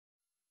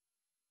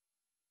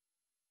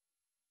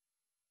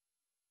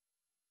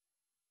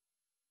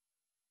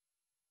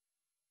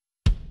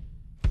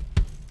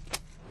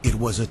It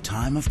was a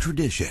time of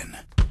tradition,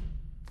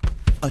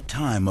 a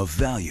time of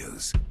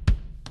values,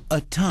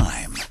 a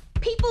time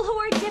People who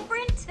are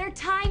different, their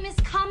time is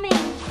coming.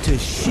 to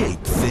shake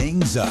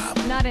things up.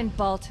 Not in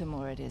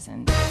Baltimore, it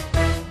isn't. Hurry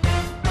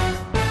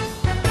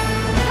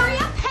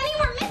up, Penny,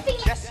 we're missing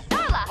it. Jesse,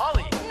 Darla.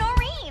 Holly.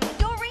 Noreen.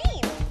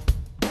 Doreen.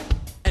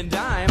 And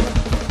I'm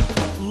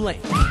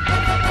late.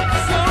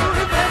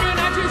 Sorry, baby,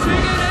 that you're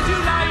singing and you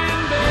lie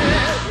in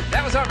bed.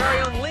 That was our very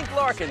own Link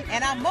Larkin.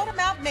 And I'm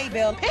Motormouth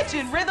Maybell,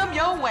 pitching rhythm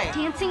your way.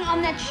 Dancing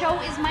on that show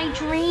is my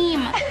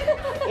dream.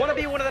 Want to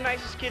be one of the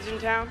nicest kids in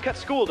town? Cut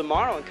school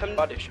tomorrow and come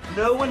audition.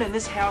 No one in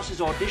this house is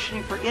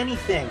auditioning for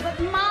anything. But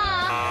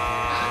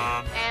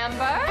Mom.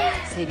 Amber?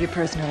 Save your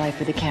personal life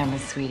for the camera,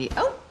 sweetie.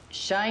 Oh,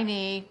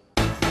 shiny.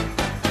 Go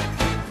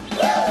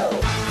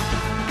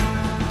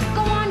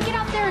on, get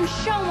out there and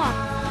show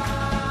 'em.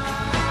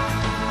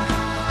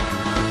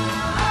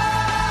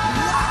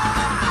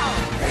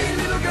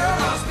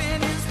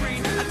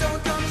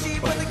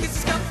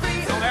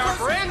 Our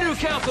brand new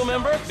council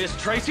member, Miss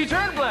Tracy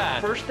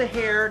Turnblad. First the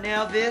hair,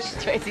 now this.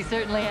 Tracy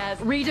certainly has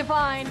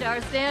redefined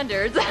our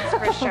standards.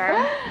 For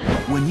sure.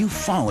 When you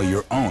follow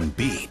your own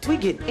beat, We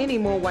get any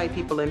more white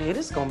people in here,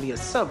 this is gonna be a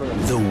suburb.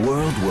 the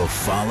world will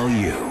follow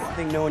you. I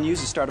think no one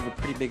used the start of a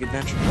pretty big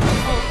adventure.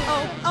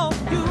 Oh,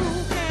 you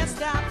can't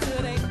stop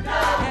today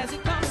as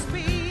it comes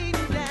speeding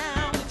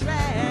down the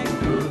track.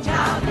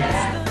 Child,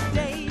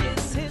 yesterday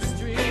is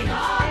history,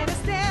 and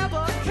it's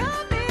never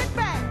coming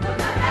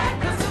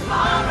back. 'Cause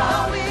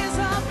tomorrow is a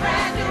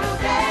brand new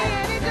day,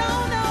 and you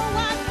don't know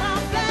what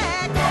comes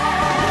back.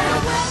 The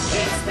world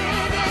keeps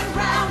spinning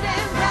round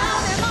and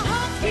round, and my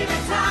heart's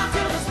keeping time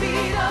to the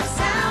speed of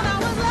sound. I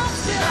was lost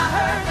till I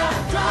heard the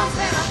drums,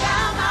 and I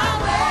found my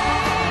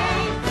way.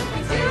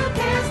 'Cause you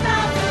can't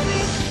stop the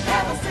beat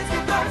ever since we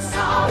first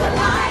saw the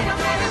light. I'm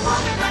ready for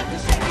me like to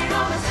shake it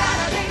on a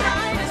Saturday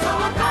night, and so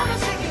I'm gonna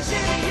shake it,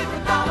 shake it. You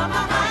can follow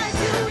my mind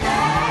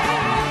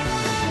today.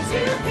 'Cause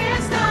you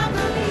can't stop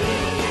the beat.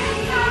 You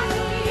can't stop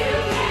the beat. You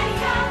can't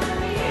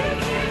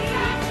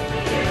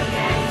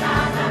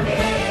stop the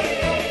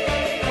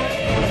beat.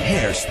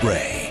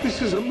 Hairspray.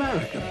 This is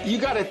America. You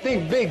gotta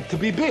think big to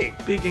be big.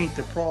 Big ain't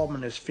the problem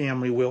in this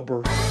family,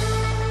 Wilbur.